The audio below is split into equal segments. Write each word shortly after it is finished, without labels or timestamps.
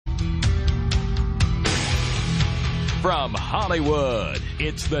From Hollywood,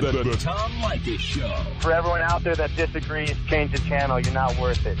 it's the Tom Leykis Show. For everyone out there that disagrees, change the channel. You're not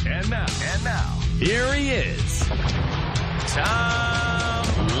worth it. And now, here he is, Tom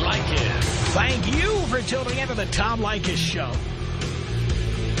Leykis. Thank you for tuning into the Tom Leykis Show.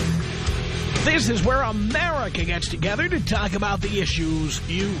 This is where America gets together to talk about the issues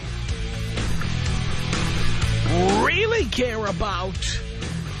you really care about.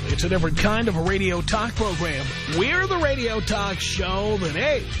 It's a different kind of a radio talk program. We're the radio talk show that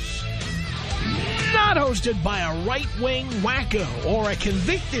is not hosted by a right-wing wacko or a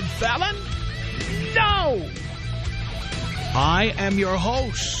convicted felon. No! I am your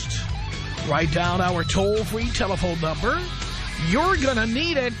host. Write down our toll-free telephone number. You're gonna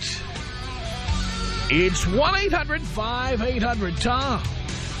need it. It's 1-800-5800-TOM.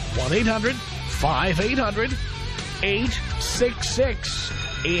 1-800-5800-866.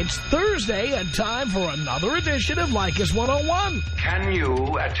 It's Thursday and time for another edition of Leykis 101. Can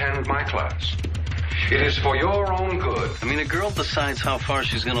you attend my class? It is for your own good. I mean, a girl decides how far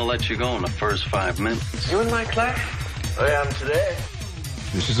she's going to let you go in the first 5 minutes. You in my class? I am today.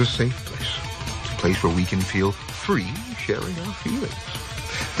 This is a safe place. It's a place where we can feel free sharing our feelings.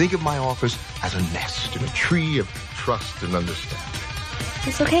 Think of my office as a nest in a tree of trust and understanding.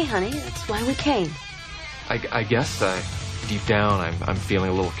 It's okay, honey. That's why we came. I guess deep down I'm feeling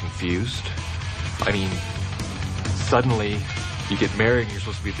a little confused. I mean, suddenly you get married and you're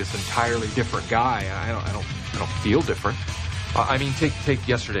supposed to be this entirely different guy. I don't feel different. I mean, take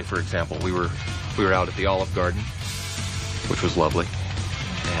yesterday for example. We were out at the Olive Garden, which was lovely,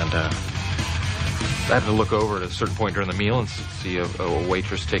 and I had to look over at a certain point during the meal and see a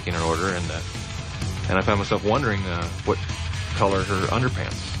waitress taking her order, and I found myself wondering what color her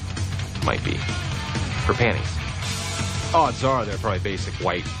underpants might be, her panties. Odds are they're probably basic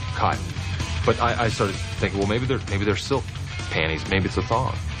white cotton, but I started thinking, well, maybe they're silk panties, maybe it's a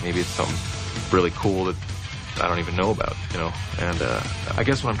thong, maybe it's something really cool that I don't even know about, you know. And I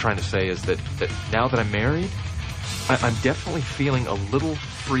guess what I'm trying to say is that now that I'm married, I'm definitely feeling a little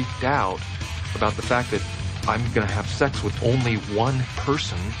freaked out about the fact that I'm going to have sex with only one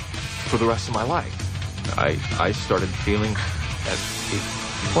person for the rest of my life. I started feeling as if,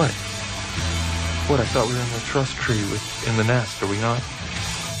 what? I thought we were in the trust tree in the nest, are we not?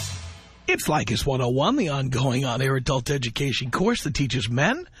 It's Leykis 101, the ongoing on-air adult education course that teaches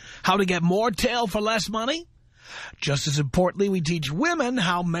men how to get more tail for less money. Just as importantly, we teach women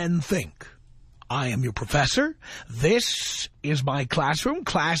how men think. I am your professor. This is my classroom.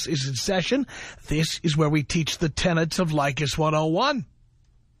 Class is in session. This is where we teach the tenets of Leykis 101.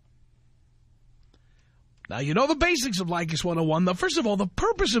 Now, you know the basics of Leykis 101. First of all, the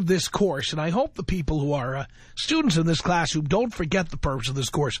purpose of this course, and I hope the people who are students in this classroom don't forget the purpose of this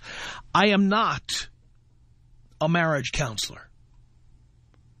course. I am not a marriage counselor.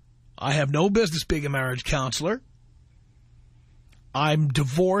 I have no business being a marriage counselor. I'm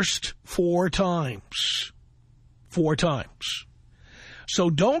divorced 4 times. 4 times. So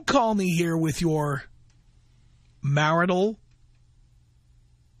don't call me here with your marital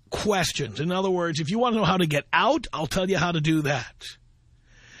questions. In other words, if you want to know how to get out, I'll tell you how to do that.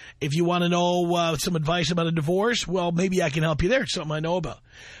 If you want to know some advice about a divorce, well, maybe I can help you there. It's something I know about.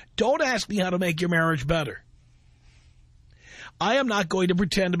 Don't ask me how to make your marriage better. I am not going to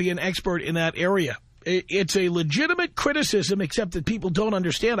pretend to be an expert in that area. It's a legitimate criticism, except that people don't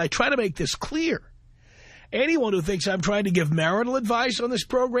understand. I try to make this clear. Anyone who thinks I'm trying to give marital advice on this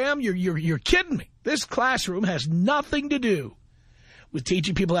program, you're kidding me. This classroom has nothing to do with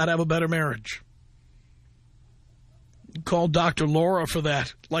teaching people how to have a better marriage. Call Dr. Laura for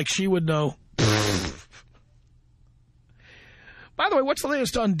that, like she would know. By the way, what's the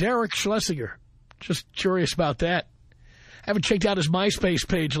latest on Derek Schlesinger? Just curious about that. Haven't checked out his MySpace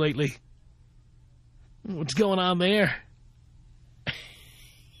page lately. What's going on there?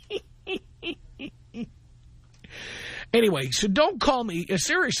 Anyway, so don't call me,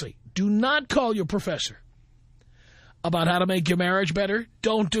 seriously, do not call your professor about how to make your marriage better.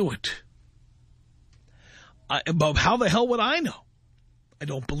 Don't do it. But how the hell would I know? I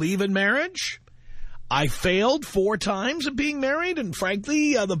don't believe in marriage. I failed 4 times at being married, and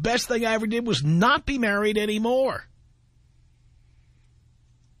frankly, the best thing I ever did was not be married anymore.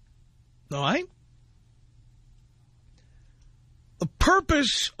 All right? The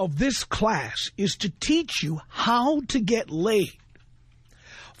purpose of this class is to teach you how to get laid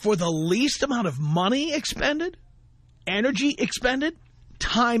for the least amount of money expended, energy expended,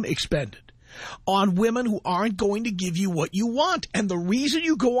 time expended on women who aren't going to give you what you want. And the reason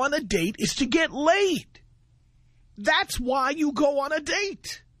you go on a date is to get laid. That's why you go on a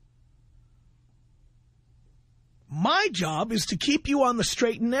date. My job is to keep you on the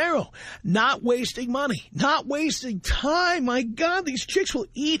straight and narrow, not wasting money, not wasting time. My God, these chicks will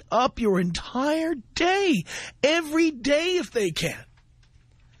eat up your entire day, every day if they can.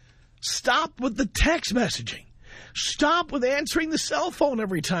 Stop with the text messaging. Stop with answering the cell phone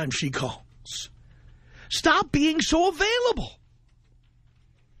every time she calls. Stop being so available.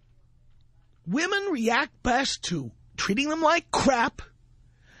 Women react best to treating them like crap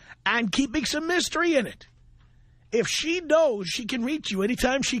and keeping some mystery in it. If she knows she can reach you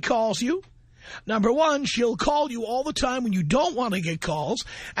anytime she calls you, number one, she'll call you all the time when you don't want to get calls,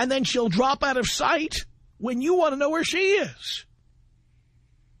 and then she'll drop out of sight when you want to know where she is.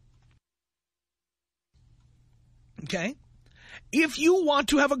 Okay? If you want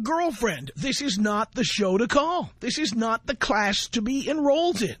to have a girlfriend, this is not the show to call. This is not the class to be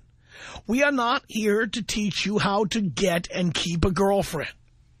enrolled in. We are not here to teach you how to get and keep a girlfriend.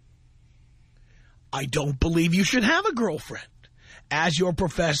 I don't believe you should have a girlfriend. As your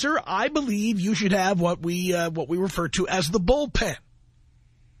professor, I believe you should have what we refer to as the bullpen.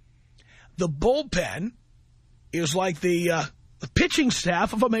 The bullpen is like the pitching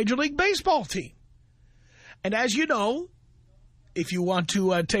staff of a Major League Baseball team. And as you know, if you want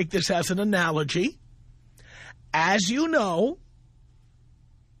to take this as an analogy, as you know,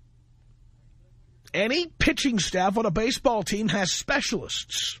 any pitching staff on a baseball team has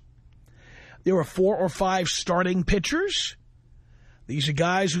specialists. There are 4 or 5 starting pitchers. These are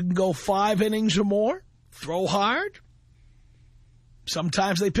guys who can go 5 innings or more, throw hard.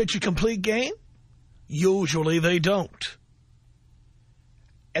 Sometimes they pitch a complete game. Usually they don't.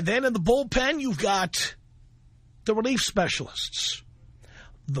 And then in the bullpen, you've got the relief specialists,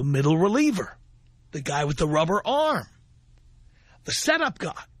 the middle reliever, the guy with the rubber arm, the setup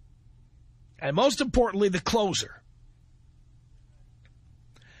guy, and most importantly, the closer.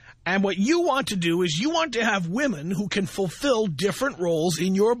 And what you want to do is you want to have women who can fulfill different roles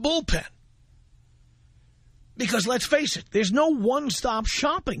in your bullpen. Because let's face it, there's no one-stop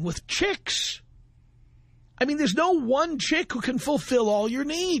shopping with chicks. I mean, there's no one chick who can fulfill all your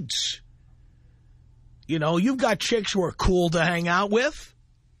needs. You know, you've got chicks who are cool to hang out with,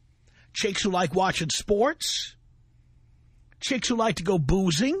 chicks who like watching sports, chicks who like to go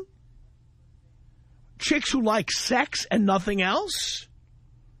boozing, chicks who like sex and nothing else,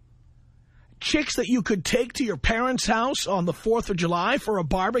 chicks that you could take to your parents' house on the 4th of July for a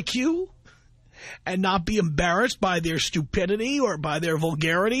barbecue and not be embarrassed by their stupidity or by their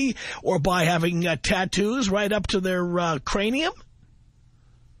vulgarity or by having tattoos right up to their cranium.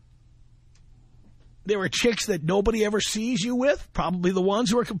 There are chicks that nobody ever sees you with, probably the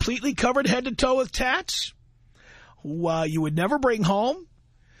ones who are completely covered head to toe with tats, who you would never bring home.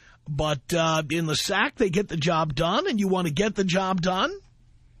 But in the sack, they get the job done, and you want to get the job done.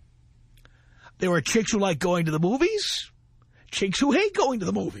 There are chicks who like going to the movies, chicks who hate going to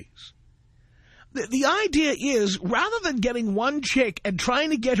the movies. The idea is, rather than getting one chick and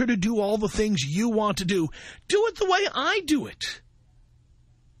trying to get her to do all the things you want to do it the way I do it.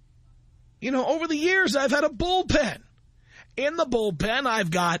 You know, over the years, I've had a bullpen. In the bullpen,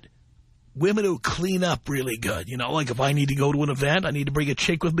 I've got women who clean up really good. You know, like if I need to go to an event, I need to bring a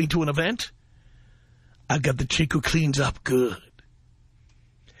chick with me to an event. I've got the chick who cleans up good.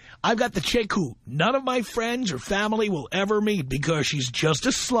 I've got the chick who none of my friends or family will ever meet because she's just a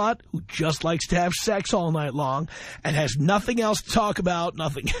slut who just likes to have sex all night long and has nothing else to talk about,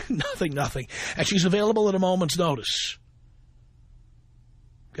 nothing. And she's available at a moment's notice.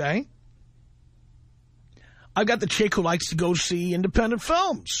 Okay? I've got the chick who likes to go see independent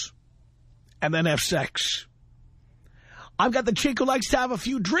films and then have sex. I've got the chick who likes to have a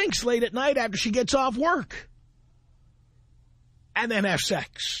few drinks late at night after she gets off work and then have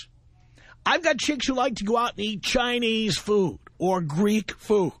sex. I've got chicks who like to go out and eat Chinese food or Greek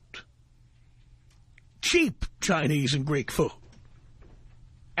food. Cheap Chinese and Greek food.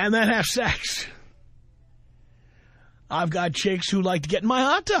 And then have sex. I've got chicks who like to get in my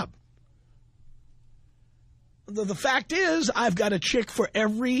hot tub. The fact is, I've got a chick for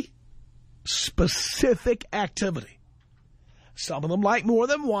every specific activity. Some of them like more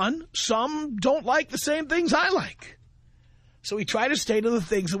than one. Some don't like the same things I like. So we try to stay to the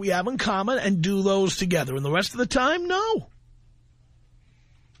things that we have in common and do those together. And the rest of the time, no.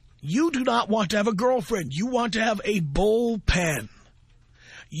 You do not want to have a girlfriend. You want to have a bullpen.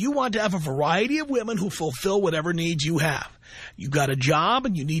 You want to have a variety of women who fulfill whatever needs you have. You've got a job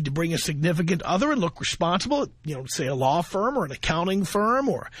and you need to bring a significant other and look responsible, you know, say a law firm or an accounting firm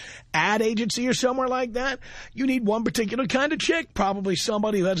or ad agency or somewhere like that. You need one particular kind of chick, probably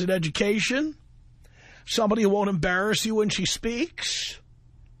somebody who has an education, somebody who won't embarrass you when she speaks,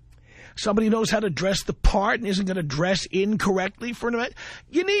 Somebody who knows how to dress the part and isn't going to dress incorrectly for an event.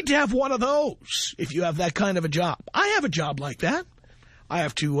 You need to have one of those if you have that kind of a job. I have a job like that. I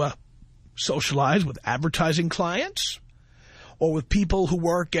have to socialize with advertising clients or with people who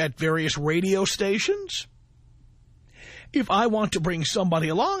work at various radio stations. If I want to bring somebody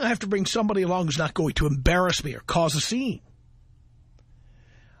along, I have to bring somebody along who's not going to embarrass me or cause a scene.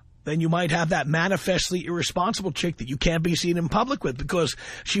 Then you might have that manifestly irresponsible chick that you can't be seen in public with because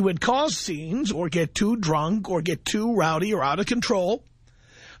she would cause scenes or get too drunk or get too rowdy or out of control.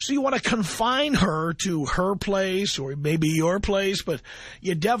 So you want to confine her to her place or maybe your place, but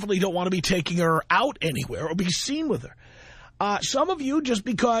you definitely don't want to be taking her out anywhere or be seen with her. Some of you, just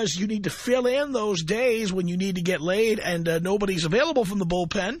because you need to fill in those days when you need to get laid and nobody's available from the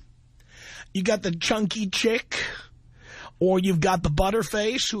bullpen, you got the chunky chick or you've got the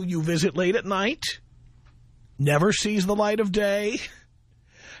butterface who you visit late at night, never sees the light of day.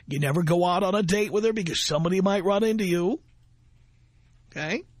 You never go out on a date with her because somebody might run into you.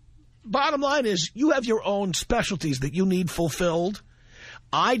 Okay? Bottom line is you have your own specialties that you need fulfilled.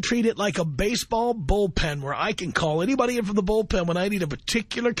 I treat it like a baseball bullpen where I can call anybody in from the bullpen when I need a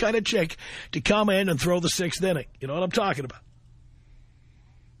particular kind of chick to come in and throw the 6th inning. You know what I'm talking about?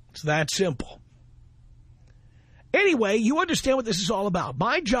 It's that simple. Anyway, you understand what this is all about.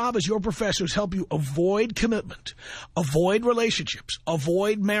 My job as your professor is help you avoid commitment, avoid relationships,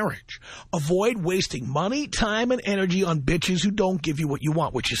 avoid marriage, avoid wasting money, time, and energy on bitches who don't give you what you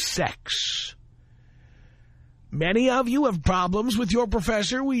want, which is sex. Many of you have problems with your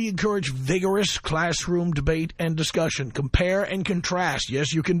professor. We encourage vigorous classroom debate and discussion. Compare and contrast.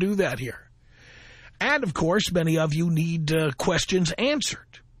 Yes, you can do that here. And, of course, many of you need questions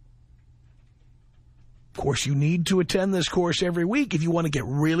answered. Of course, you need to attend this course every week if you want to get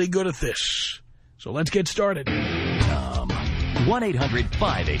really good at this. So let's get started. Tom.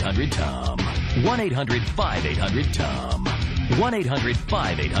 1-800-5800-TOM. 1-800-5800-TOM.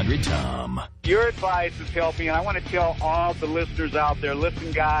 1-800-5800-TOM. Your advice is helping, and I want to tell all the listeners out there,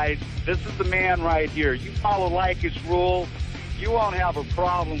 listen, guys, this is the man right here. You follow Leykis rules, you won't have a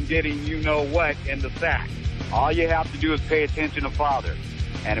problem getting you-know-what in the sack. All you have to do is pay attention to Father,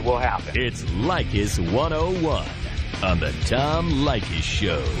 and it will happen. It's Leykis 101 on the Tom Leykis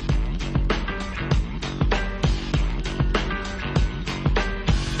Show.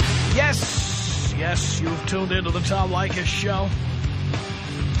 Yes, you've tuned into the Tom Leykis Show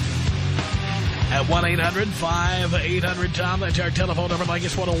at 1-800-5800-TOM. That's our telephone number,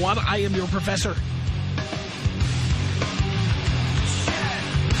 Leykis 101. I am your professor.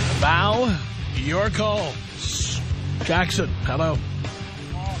 Now, your calls. Jackson, hello.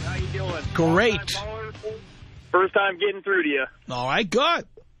 How you doing? Great. First time getting through to you. All right, good.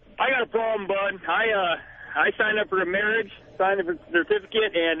 I got a problem, bud. I signed up for a marriage, signed up for a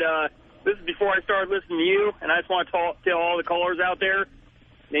certificate, and this is before I started listening to you, and I just want to tell all the callers out there,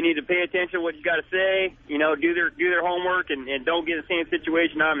 they need to pay attention to what you got to say, you know, do their homework, and don't get in the same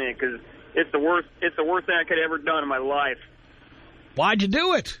situation I'm in, because it's the worst thing I could have ever done in my life. Why'd you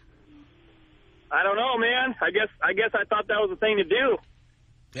do it? I don't know, man. I guess I thought that was the thing to do.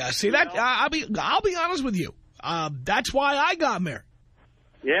 Yeah, see that? I'll be honest with you. That's why I got married.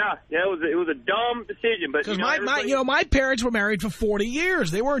 Yeah, it was a dumb decision, but because my parents were married for 40 years.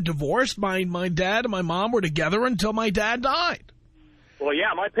 They weren't divorced. My dad and my mom were together until my dad died. Well,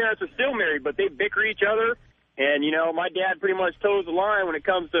 yeah, my parents are still married, but they bicker each other, and my dad pretty much toes the line when it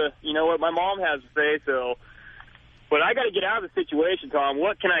comes to what my mom has to say. So, but I got to get out of the situation, Tom.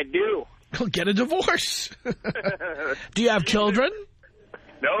 What can I do? Get a divorce. Do you have children?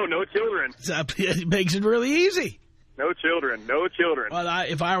 No children. It makes it really easy. No children. Well,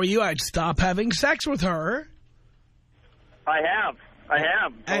 if I were you, I'd stop having sex with her. I have. I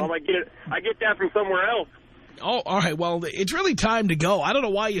get that from somewhere else. Oh, all right. Well, it's really time to go. I don't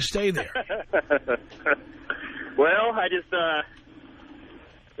know why you stay there. Well, I just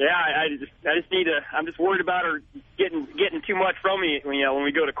need to. I'm just worried about her getting too much from me. When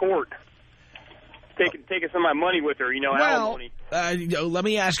we go to court, taking some of my money with her. Alimony. Let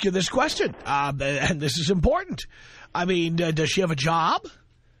me ask you this question, and this is important. I mean, does she have a job?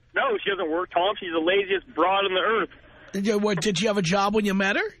 No, she doesn't work, Tom. She's the laziest broad on the earth. Did she have a job when you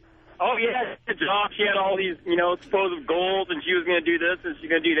met her? Oh, yeah, she had a job. She had all these, supposed goals, and she was going to do this, and she's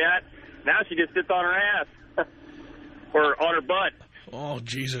going to do that. Now she just sits on her ass. Or on her butt. Oh,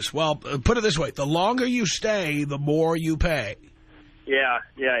 Jesus. Well, put it this way. The longer you stay, the more you pay. Yeah,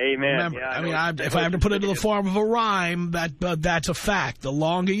 amen. Remember, yeah, if I have to put it in the form of a rhyme, that's a fact. The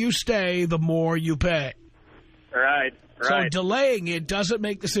longer you stay, the more you pay. Right. So delaying it doesn't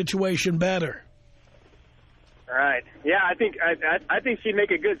make the situation better. Right. Yeah, I think she'd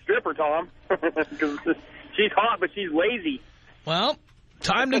make a good stripper, Tom. Because she's hot, but she's lazy. Well,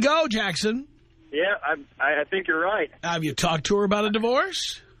 time to go, Jackson. Yeah, I think you're right. Have you talked to her about a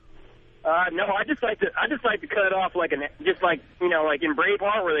divorce? No, I just like to cut it off like like in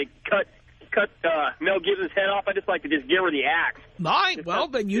Braveheart where they cut Mel Gibson's head off. I just like to just give her the axe. All right. Well,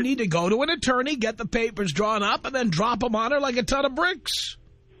 then you need to go to an attorney, get the papers drawn up, and then drop them on her like a ton of bricks.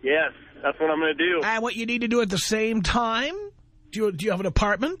 Yes, that's what I'm going to do. And what you need to do at the same time? Do you have an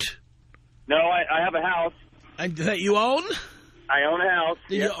apartment? No, I have a house. And that you own? I own a house.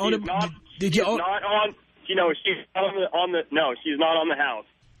 Did you own it? Did you own? Not on. She's not on the. No, she's not on the house.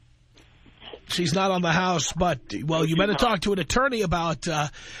 She's not on the house, but, well, you better talk to an attorney about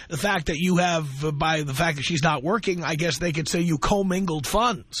the fact that you have, by the fact that she's not working, I guess they could say you commingled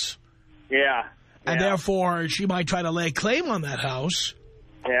funds. Yeah. And therefore, she might try to lay claim on that house.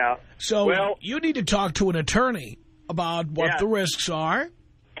 Yeah. So you need to talk to an attorney about what the risks are,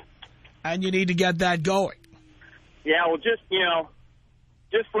 and you need to get that going. Yeah, well, just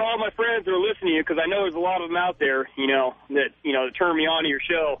for all my friends who are listening to you, because I know there's a lot of them out there, that turn me on to your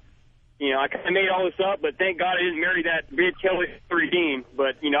show. I kind of made all this up, but thank God I didn't marry that bitch Kelly Redeem.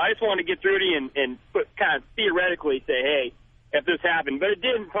 But, I just wanted to get through to you and kind of theoretically say, hey, if this happened. But it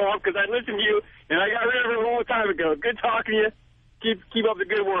didn't, Paul, because I listened to you, and I got rid of her a long time ago. Good talking to you. Keep up the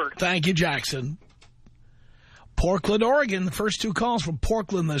good work. Thank you, Jackson. Portland, Oregon. The first two calls from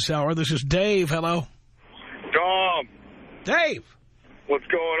Portland this hour. This is Dave. Hello. Tom. Dave. What's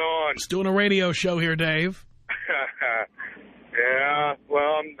going on? Just doing a radio show here, Dave. Yeah,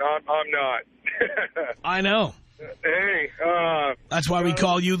 well, I'm not. I know. Hey, that's why we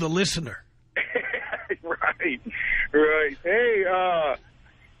call you the listener. Right. Hey,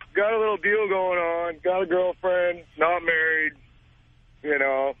 got a little deal going on. Got a girlfriend, not married.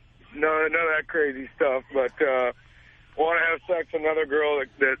 None of that crazy stuff. But want to have sex with another girl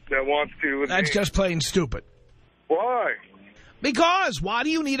that wants to. With That's me. just plain stupid. Why? Because why do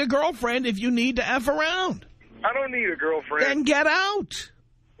you need a girlfriend if you need to F around? I don't need a girlfriend. Then get out.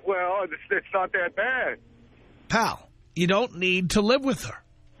 Well, it's not that bad. Pal, you don't need to live with her.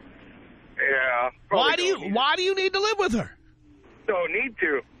 Yeah. Why do you need to live with her? Don't need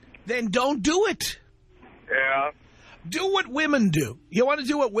to. Then don't do it. Yeah. Do what women do. You want to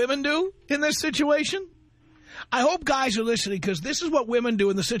do what women do in this situation? I hope guys are listening, because this is what women do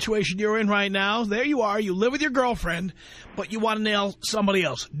in the situation you're in right now. There you are. You live with your girlfriend, but you want to nail somebody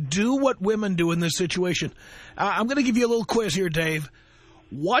else. Do what women do in this situation. I'm going to give you a little quiz here, Dave.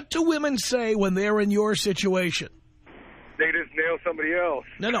 What do women say when they're in your situation? They just nail somebody else.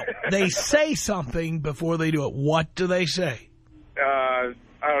 No. They say something before they do it. What do they say?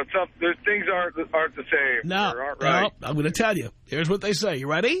 There's things aren't the same. No, aren't right. No, I'm going to tell you. Here's what they say. You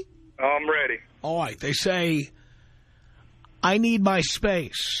ready? I'm ready. All right. They say, I need my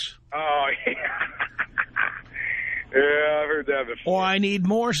space. Oh, yeah. Yeah, I've heard that before. Or I need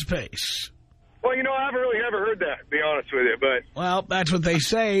more space. Well, I haven't really ever heard that, to be honest with you. But well, that's what they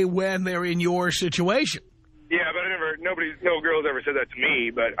say when they're in your situation. Yeah, but no girls ever said that to me.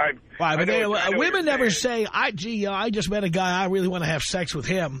 But women never say, I just met a guy, I really want to have sex with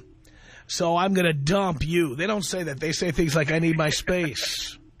him, so I'm going to dump you. They don't say that. They say things like, I need my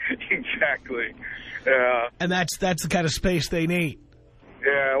space. Exactly. Yeah. And that's the kind of space they need.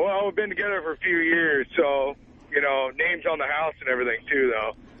 Yeah, well, we've been together for a few years, so, names on the house and everything, too,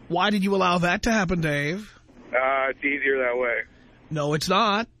 though. Why did you allow that to happen, Dave? It's easier that way. No, it's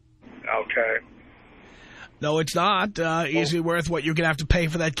not. Okay. No, it's not. Is it worth what you're going to have to pay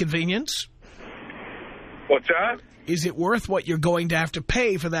for that convenience? What's that? Is it worth what you're going to have to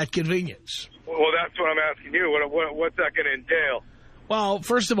pay for that convenience? Well, that's what I'm asking you. What's that going to entail? Well,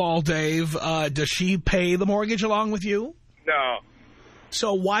 first of all, Dave, does she pay the mortgage along with you? No.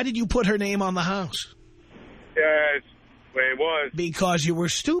 So why did you put her name on the house? Yeah, it's the way it was. Because you were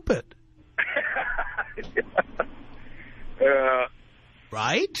stupid.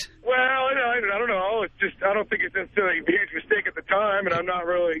 Right? Well, I don't know. It's just, I don't think it's necessarily a huge mistake at the time, and I'm not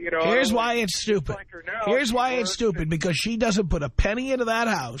really, Here's why it's stupid. Here's why it's stupid, because she doesn't put a penny into that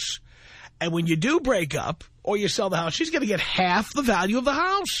house, and when you do break up or you sell the house, she's going to get half the value of the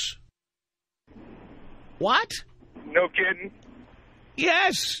house. What? No kidding.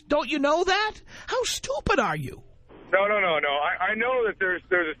 Yes. Don't you know that? How stupid are you? No. I know that there's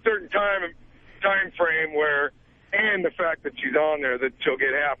a certain time frame where, and the fact that she's on there, that she'll get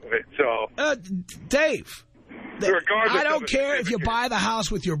half of it. So, Dave, I don't care if you buy the house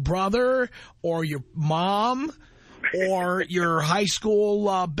with your brother or your mom or your high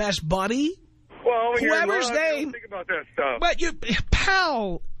school best buddy. Well, whoever's name. Think about that stuff. But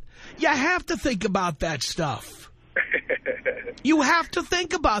pal, You have to think about that stuff. You have to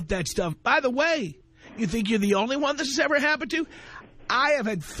think about that stuff. By the way, you think you're the only one this has ever happened to? I have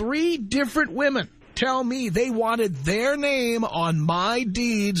had 3 different women tell me they wanted their name on my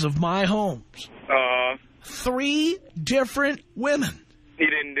deeds of my homes. 3 different women. He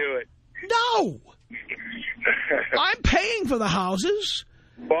didn't do it. No. I'm paying for the houses.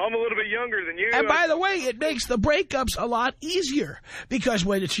 Well, I'm a little bit younger than you. And by the way, it makes the breakups a lot easier. Because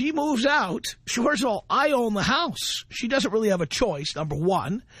when she moves out, first of all, I own the house. She doesn't really have a choice, number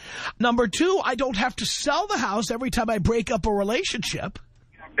 1. Number 2, I don't have to sell the house every time I break up a relationship.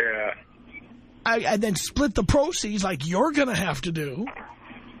 Yeah. And then split the proceeds like you're going to have to do.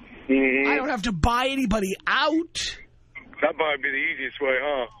 I don't have to buy anybody out. That might be the easiest way,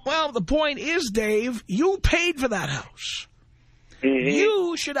 huh? Well, the point is, Dave, you paid for that house.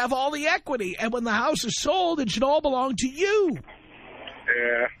 You should have all the equity, and when the house is sold, it should all belong to you.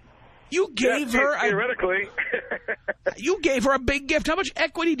 Yeah. You gave her theoretically. You gave her a big gift. How much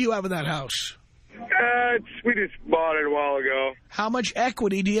equity do you have in that house? We just bought it a while ago. How much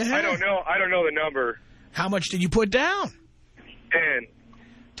equity do you have? I don't know. I don't know the number. How much did you put down? 10.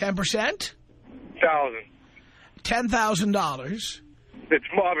 10%? $1,000. $10,000. It's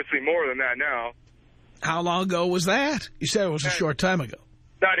obviously more than that now. How long ago was that? You said it was a short time ago.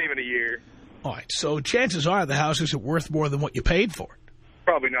 Not even a year. All right, so chances are the house isn't worth more than what you paid for it.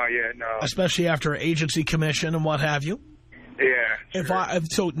 Probably not yet, no. Especially after agency commission and what have you. Yeah. Sure.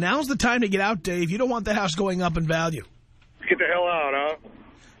 So now's the time to get out, Dave. You don't want the house going up in value. Get the hell out, huh?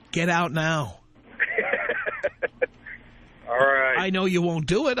 Get out now. All right. I know you won't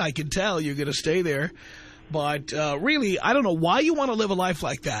do it. I can tell you're going to stay there. But really, I don't know why you want to live a life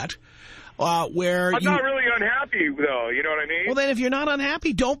like that. Where I'm not really unhappy, though. You know what I mean? Well, then if you're not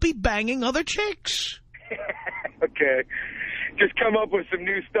unhappy, don't be banging other chicks. Okay. Just come up with some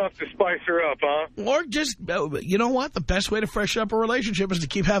new stuff to spice her up, huh? Or just, you know what? The best way to freshen up a relationship is to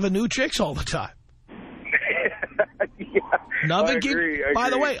keep having new chicks all the time. Yeah, Nothing. I agree. By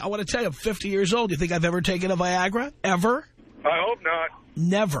the way, I want to tell you, I'm 50 years old. You think I've ever taken a Viagra? Ever? I hope not.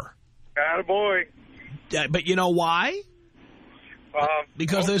 Never. Attaboy. But you know why?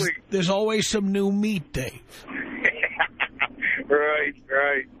 Because there's always some new meat, Dave. Right.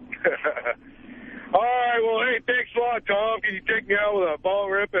 All right, well, hey, thanks a lot, Tom. Can you take me out with a ball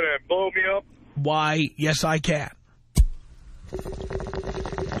rip and blow me up? Why, yes, I can.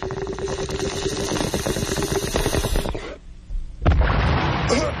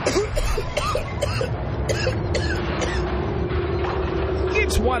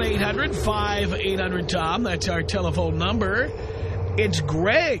 It's 1-800-5800-TOM. That's our telephone number. It's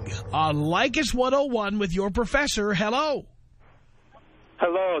Greg on Leykis 101 with your professor. Hello.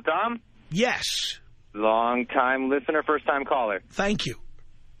 Hello, Tom. Yes. Long-time listener, first-time caller. Thank you.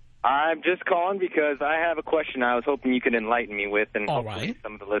 I'm just calling because I have a question I was hoping you could enlighten me with, and all right,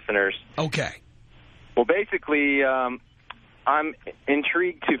 some of the listeners. Okay. Well, basically, I'm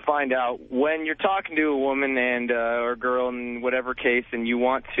intrigued to find out when you're talking to a woman and or girl in whatever case, and you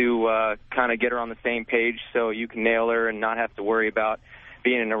want to kind of get her on the same page so you can nail her and not have to worry about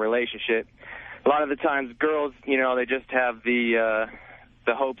being in a relationship. A lot of the times, girls, you know, they just have the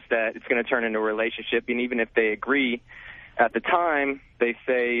hopes that it's going to turn into a relationship, and even if they agree at the time, they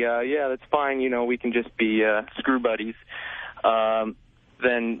say, yeah, that's fine, you know, we can just be screw buddies.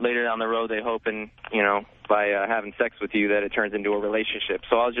 Then later down the road, they hope, and you know, by having sex with you, that it turns into a relationship.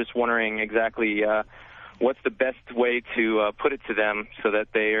 So I was just wondering exactly what's the best way to put it to them so that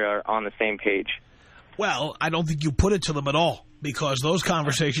they are on the same page. Well, I don't think you put it to them at all, because those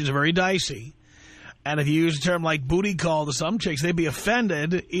conversations are very dicey. And if you use a term like booty call to some chicks, they'd be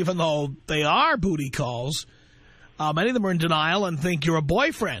offended, even though they are booty calls. Many of them are in denial and think you're a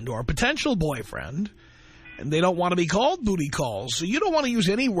boyfriend or a potential boyfriend. And they don't want to be called booty calls. So you don't want to use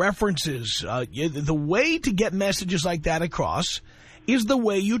any references. The way to get messages like that across is the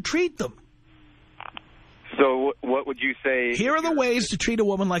way you treat them. So what would you say? Here are the ways to treat a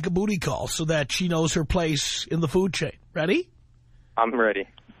woman like a booty call so that she knows her place in the food chain. Ready? I'm ready.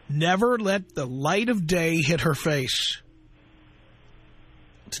 Never let the light of day hit her face.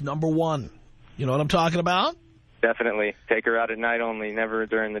 It's number one. You know what I'm talking about? Definitely. Take her out at night only, never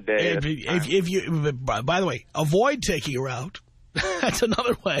during the day. If you, by the way, avoid taking her out. That's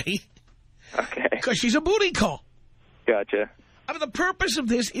another way. Okay. Because she's a booty call. Gotcha. I mean, the purpose of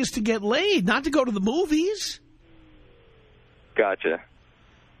this is to get laid, not to go to the movies. Gotcha.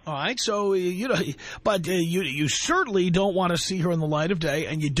 All right, so, you know, but you certainly don't want to see her in the light of day,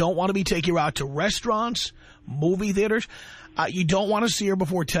 and you don't want to be taking her out to restaurants, movie theaters. You don't want to see her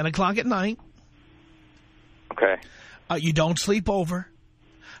before 10 o'clock at night. Okay. You don't sleep over.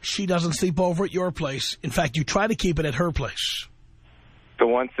 she doesn't sleep over at your place. In fact, you try to keep it at her place. So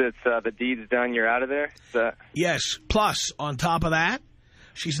once it's the deed's done, you're out of there? Yes. Plus, on top of that,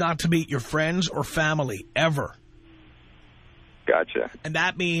 she's not to meet your friends or family, ever. Gotcha. And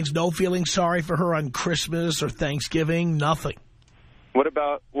that means no feeling sorry for her on Christmas or Thanksgiving, nothing. What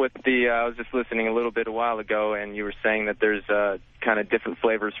about with I was just listening a little bit a while ago, and you were saying that there's kind of different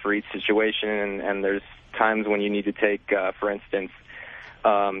flavors for each situation, and there's times when you need to take, for instance,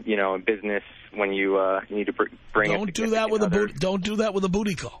 in business, when you need to bring. Don't do that with Don't do that with a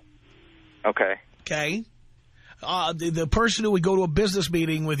booty call. Okay. Okay. The person who would go to a business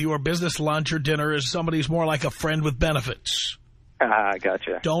meeting with you or business lunch or dinner is somebody who's more like a friend with benefits.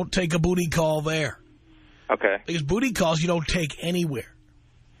 Gotcha. Don't take a booty call there. Okay. Because booty calls you don't take anywhere.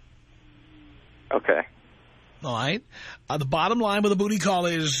 Okay. All right. The bottom line with a booty call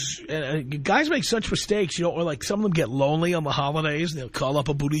is, guys make such mistakes. Like some of them get lonely on the holidays. They'll call up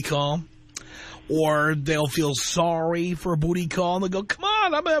a booty call. Or they'll feel sorry for a booty call. And they'll go, come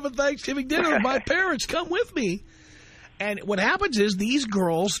on, I'm having Thanksgiving dinner with my parents. Come with me. And what happens is these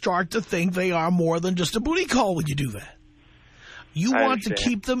girls start to think they are more than just a booty call when you do that. You want to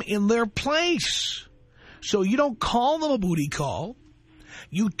keep them in their place. So you don't call them a booty call.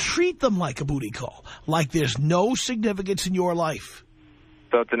 You treat them like a booty call, like there's no significance in your life.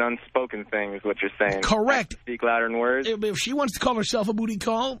 So it's an unspoken thing is what you're saying. Correct. Speak louder in words. If she wants to call herself a booty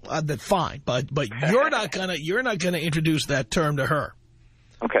call, then fine. But you're not gonna introduce that term to her.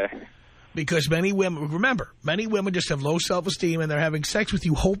 Okay. Because many women just have low self-esteem and they're having sex with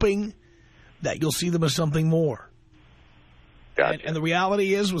you hoping that you'll see them as something more. Gotcha. And the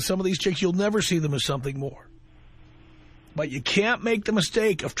reality is, with some of these chicks, you'll never see them as something more. But you can't make the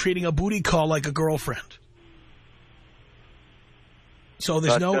mistake of treating a booty call like a girlfriend. So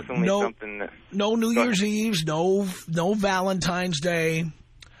there's no New Year's Eves, no Valentine's Day,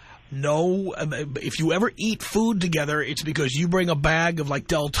 no. If you ever eat food together, it's because you bring a bag of like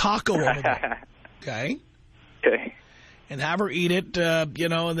Del Taco over there. Okay. Okay. And have her eat it, and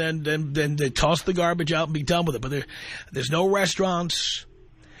then they toss the garbage out and be done with it. But there's no restaurants.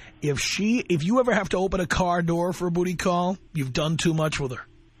 If you ever have to open a car door for a booty call, you've done too much with her.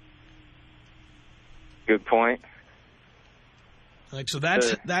 Good point. Like, so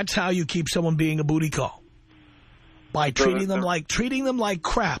that's how you keep someone being a booty call. By treating them like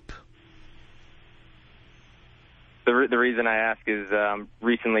crap. The reason I ask is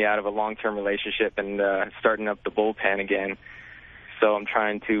recently out of a long-term relationship and starting up the bullpen again. So I'm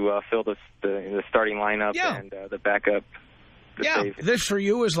trying to fill the starting lineup and the backup. This for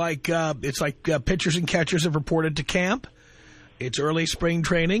you is like it's like pitchers and catchers have reported to camp. It's early spring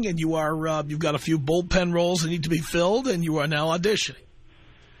training, and you've got a few bullpen roles that need to be filled, and you are now auditioning.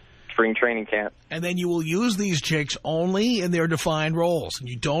 Spring training camp. And then you will use these chicks only in their defined roles, and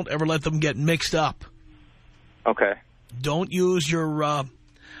you don't ever let them get mixed up. Okay. Don't use your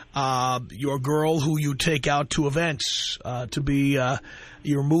girl who you take out to events to be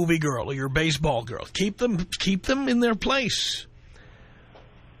your movie girl or your baseball girl. Keep them in their place.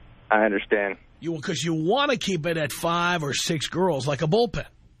 I understand. Because you want to keep it at 5 or 6 girls like a bullpen.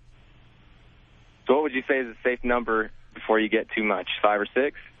 So what would you say is a safe number before you get too much? 5 or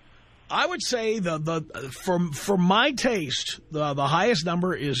 6? I would say for my taste, the highest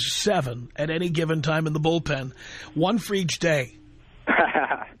number is 7 at any given time in the bullpen, 1 for each day.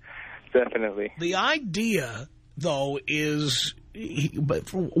 Definitely. The idea, though, is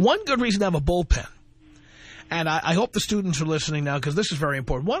one good reason to have a bullpen. And I hope the students are listening now because this is very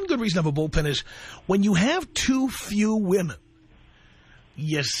important. One good reason to have a bullpen is when you have too few women,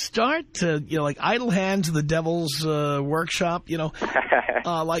 you start to, like idle hands in the devil's workshop,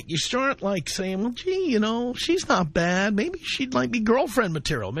 like you start like saying, well, gee, she's not bad. Maybe she'd like be girlfriend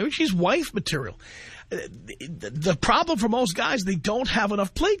material. Maybe she's wife material. The problem for most guys, they don't have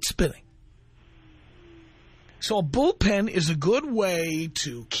enough plate spinning. So a bullpen is a good way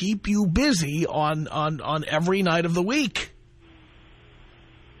to keep you busy on every night of the week.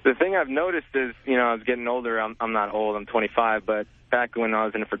 The thing I've noticed is, I was getting older. I'm not old. I'm 25. But back when I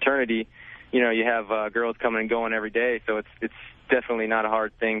was in a fraternity, you have girls coming and going every day. So it's definitely not a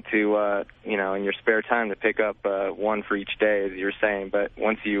hard thing to, in your spare time to pick up one for each day, as you're saying. But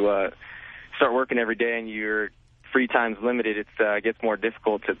once you start working every day and your free time's limited, it gets more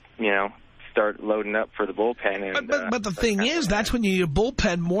difficult to, start loading up for the bullpen. And, but the thing is, that's when you need a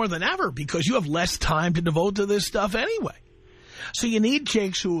bullpen more than ever because you have less time to devote to this stuff anyway. So you need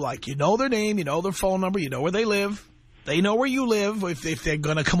chicks who, like, their name, their phone number, where they live. They know where you live if they're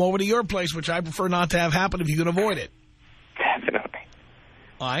going to come over to your place, which I prefer not to have happen if you can avoid it. Definitely.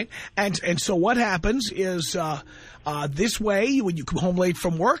 All right. And so what happens is this way, when you come home late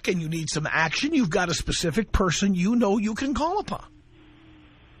from work and you need some action, you've got a specific person you know you can call upon.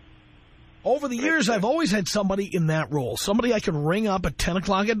 Over the years, I've always had somebody in that role. Somebody I can ring up at 10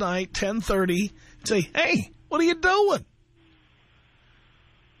 o'clock at night, 10:30, and say, hey, what are you doing?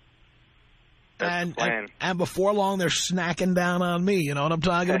 And before long, they're snacking down on me. You know what I'm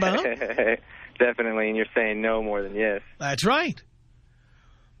talking about? Definitely, and you're saying no more than yes. That's right.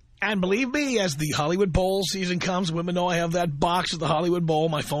 And believe me, as the Hollywood Bowl season comes, women know I have that box at the Hollywood Bowl.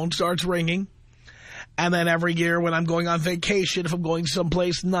 My phone starts ringing. And then every year when I'm going on vacation, if I'm going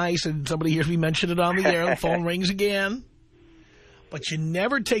someplace nice and somebody hears me mention it on the air, the phone rings again. But you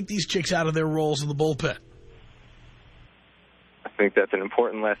never take these chicks out of their roles in the bullpen. I think that's an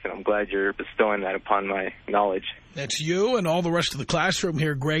important lesson. I'm glad you're bestowing that upon my knowledge. That's you and all the rest of the classroom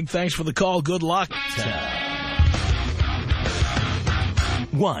here, Greg. Thanks for the call. Good luck.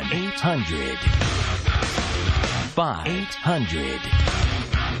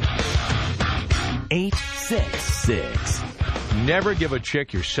 1-800-5800-866. Never give a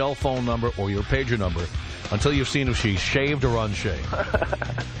chick your cell phone number or your pager number until you've seen if she's shaved or unshaved.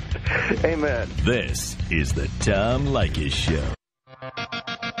 Amen. This is the Tom Leykis Show. From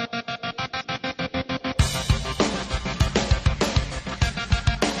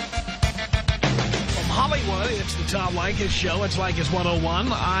Hollywood, it's the Tom Leykis Show. It's Leykis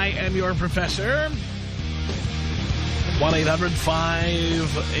 101. I am your professor.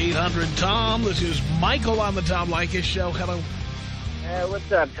 1-800-5800-TOM. This is Michael on the Tom Leykis Show. Hello. Hey,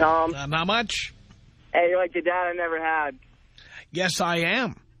 what's up, Tom? Not much. Hey, you're like the dad I never had. Yes, I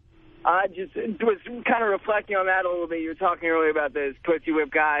am. I just was kind of reflecting on that a little bit. You were talking earlier about those pussy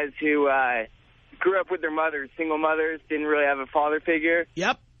whip guys who grew up with their mothers, single mothers, didn't really have a father figure.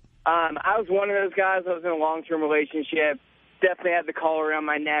 Yep. I was one of those guys. I was in a long-term relationship. Definitely had the collar around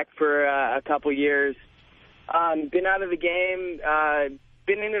my neck for a couple years. Been out of the game.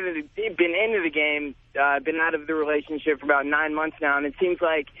 Been into the game. Been out of the relationship for about 9 months now, and it seems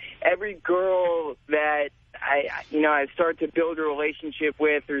like every girl that I start to build a relationship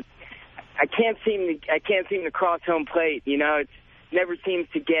with, or I can't seem to cross home plate. You know, it never seems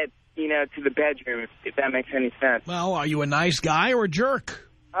to get to the bedroom. If that makes any sense. Well, are you a nice guy or a jerk?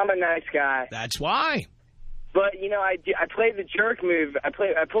 I'm a nice guy. That's why. But I play the jerk move. I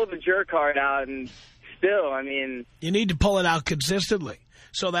pulled the jerk card out, and still, I mean, you need to pull it out consistently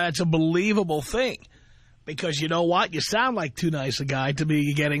so that it's a believable thing. Because you know what? You sound like too nice a guy to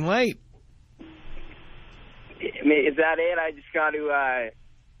be getting late. I mean, is that it? I just got to,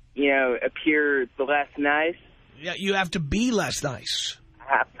 appear less nice? Yeah, you have to be less nice.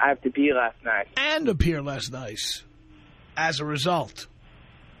 I have to be less nice. And appear less nice as a result.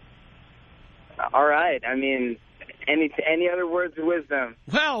 All right. I mean, any other words of wisdom?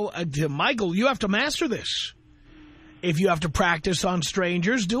 Well, Michael, you have to master this. If you have to practice on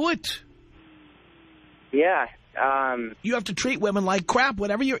strangers, do it. Yeah. You have to treat women like crap.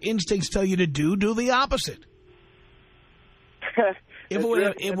 Whatever your instincts tell you to do the opposite. That's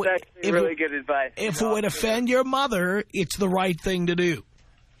really good advice. If it would offend your mother, it's the right thing to do.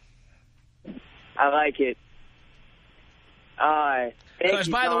 I like it. Because,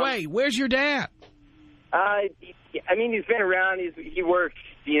 by the way, where's your dad? I mean, he's been around. He works.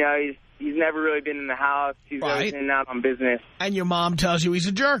 He's never really been in the house. He's always in and out on business. And your mom tells you he's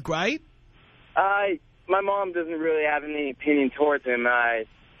a jerk, right? My mom doesn't really have any opinion towards him.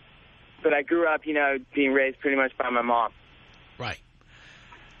 But I grew up, being raised pretty much by my mom. Right.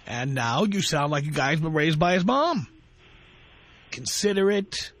 And now you sound like a guy who's been raised by his mom.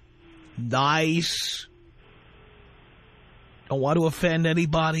 Considerate, nice, don't want to offend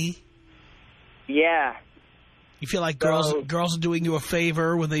anybody. Yeah. You feel like girls are doing you a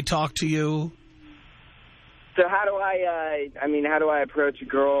favor when they talk to you? So how do I approach a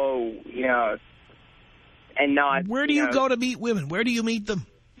girl, and not... Where do you go to meet women? Where do you meet them?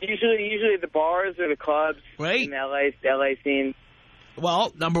 Usually the bars or the clubs. Right. In the LA scene.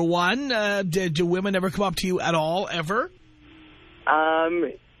 Well, number one, do women ever come up to you at all, ever?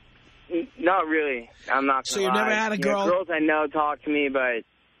 Not really. I'm not gonna So you've lie. never had a girl... girls I know talk to me, but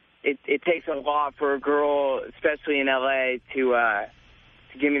it takes a lot for a girl, especially in L.A., to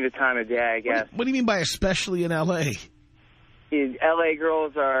give me the time of day, I guess. What do you mean by especially in L.A.? L.A.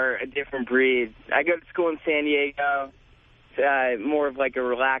 girls are a different breed. I go to school in San Diego. More of like a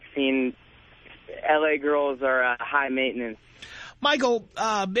relaxing. L.A. girls are high maintenance. Michael,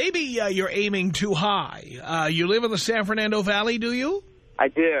 maybe you're aiming too high. You live in the San Fernando Valley, do you? I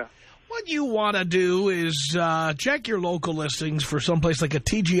do. What you want to do is check your local listings for someplace like a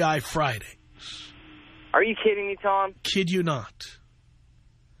TGI Fridays. Are you kidding me, Tom? Kid you not.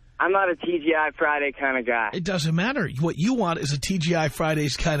 I'm not a TGI Friday kind of guy. It doesn't matter. What you want is a TGI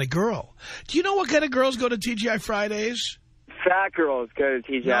Fridays kind of girl. Do you know what kind of girls go to TGI Fridays? Fat girls go to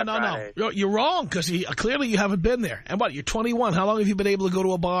TGI Fridays. No. You're wrong, because clearly you haven't been there. And what, you're 21. How long have you been able to go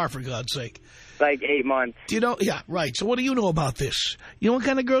to a bar, for God's sake? Like 8 months. Do you know? Yeah, right. So what do you know about this? You know what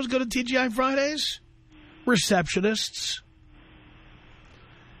kind of girls go to TGI Fridays? Receptionists.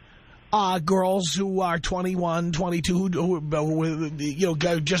 Girls who are 21, 22, who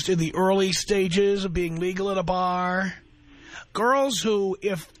just in the early stages of being legal at a bar. Girls who,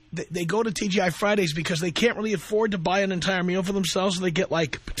 if they go to TGI Fridays because they can't really afford to buy an entire meal for themselves, so they get,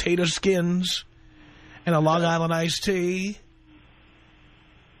 like, potato skins and a Long Island iced tea.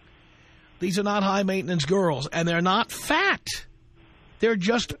 These are not high-maintenance girls, and they're not fat. They're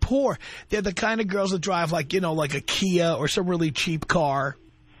just poor. They're the kind of girls that drive, like a Kia or some really cheap car.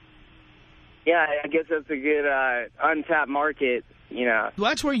 Yeah, I guess that's a good untapped market, Well,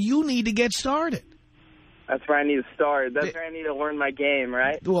 that's where you need to get started. That's where I need to start. That's where I need to learn my game,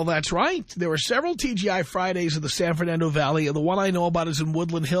 right? Well, that's right. There are several TGI Fridays in the San Fernando Valley, and the one I know about is in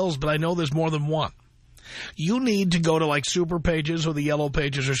Woodland Hills, but I know there's more than one. You need to go to, like, Super Pages or the Yellow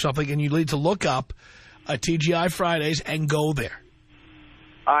Pages or something, and you need to look up TGI Fridays and go there.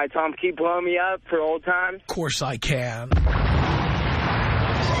 All right, Tom, keep blowing me up for old times. Of course I can.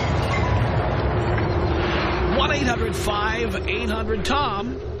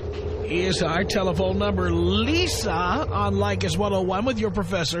 1-800-5800-TOM is our telephone number. Lisa on Leykis 101 with your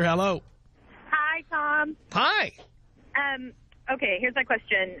professor. Hello. Hi, Tom. Hi. Okay, here's my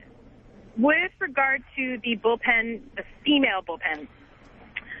question. With regard to the bullpen, the female bullpen,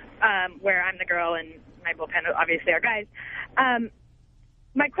 where I'm the girl and my bullpen obviously are guys,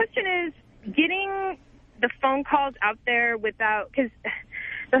 my question is getting the phone calls out there without, because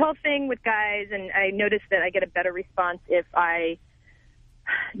the whole thing with guys, and I noticed that I get a better response if I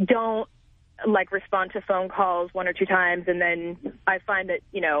don't, like, respond to phone calls 1 or 2 times, and then I find that,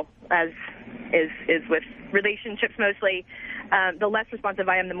 as is with relationships mostly, the less responsive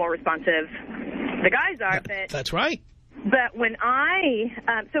I am, the more responsive the guys are. That's right. But when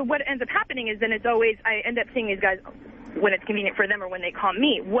so what ends up happening is then it's always, I end up seeing these guys when it's convenient for them or when they call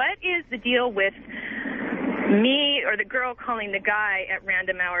me. What is the deal with me or the girl calling the guy at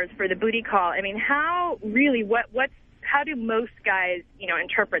random hours for the booty call? I mean, how really, how do most guys,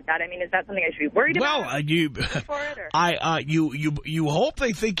 interpret that? I mean, is that something I should be worried about? Well, you hope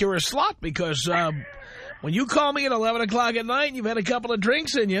they think you're a slut, because when you call me at 11 o'clock at night and you've had a couple of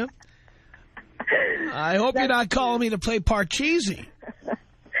drinks in you, I hope you're not calling me to play Parcheesi.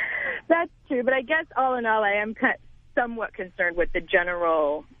 That's true, but I guess all in all, I am somewhat concerned with the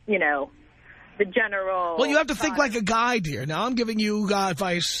general, Well, you have to think like a guy, dear. Now, I'm giving you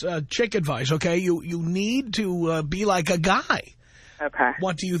advice, chick advice, okay? You need to be like a guy. Okay.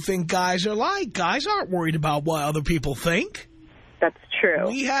 What do you think guys are like? Guys aren't worried about what other people think. That's true.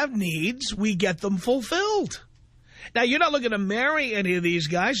 We have needs. We get them fulfilled. Now, you're not looking to marry any of these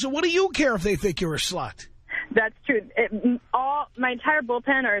guys, so what do you care if they think you're a slut? That's true. My entire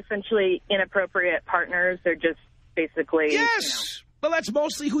bullpen are essentially inappropriate partners. They're just basically... Yes. Well, that's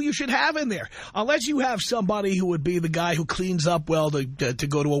mostly who you should have in there. Unless you have somebody who would be the guy who cleans up well to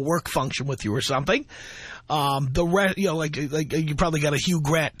go to a work function with you or something. The rest, like you probably got a Hugh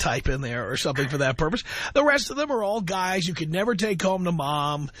Grant type in there or something for that purpose. The rest of them are all guys you could never take home to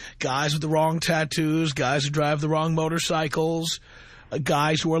mom, guys with the wrong tattoos, guys who drive the wrong motorcycles,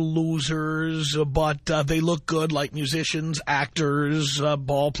 guys who are losers, but they look good like musicians, actors,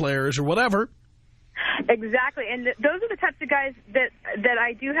 ball players, or whatever. Exactly, and those are the types of guys that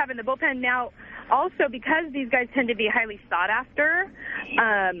I do have in the bullpen. Now, also, because these guys tend to be highly sought after,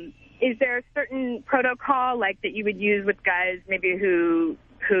 is there a certain protocol like that you would use with guys maybe who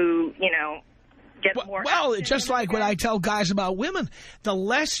get more... Well, just like when I tell guys about women, the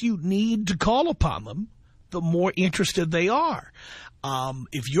less you need to call upon them, the more interested they are.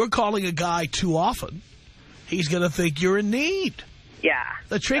 If you're calling a guy too often, he's going to think you're in need. Yeah.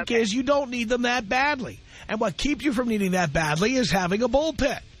 The trick is you don't need them that badly. And what keeps you from needing that badly is having a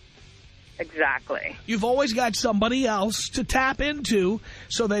bullpen. Exactly. You've always got somebody else to tap into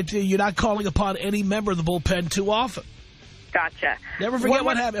so that you're not calling upon any member of the bullpen too often. Gotcha. Never forget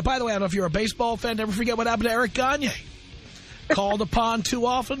what happened. By the way, I don't know if you're a baseball fan, never forget what happened to Eric Gagne. Called upon too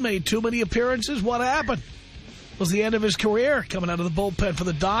often, made too many appearances. What happened? It was the end of his career coming out of the bullpen for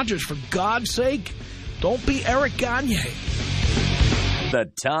the Dodgers. For God's sake, don't be Eric Gagne. The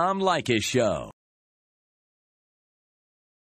Tom Leykis Show.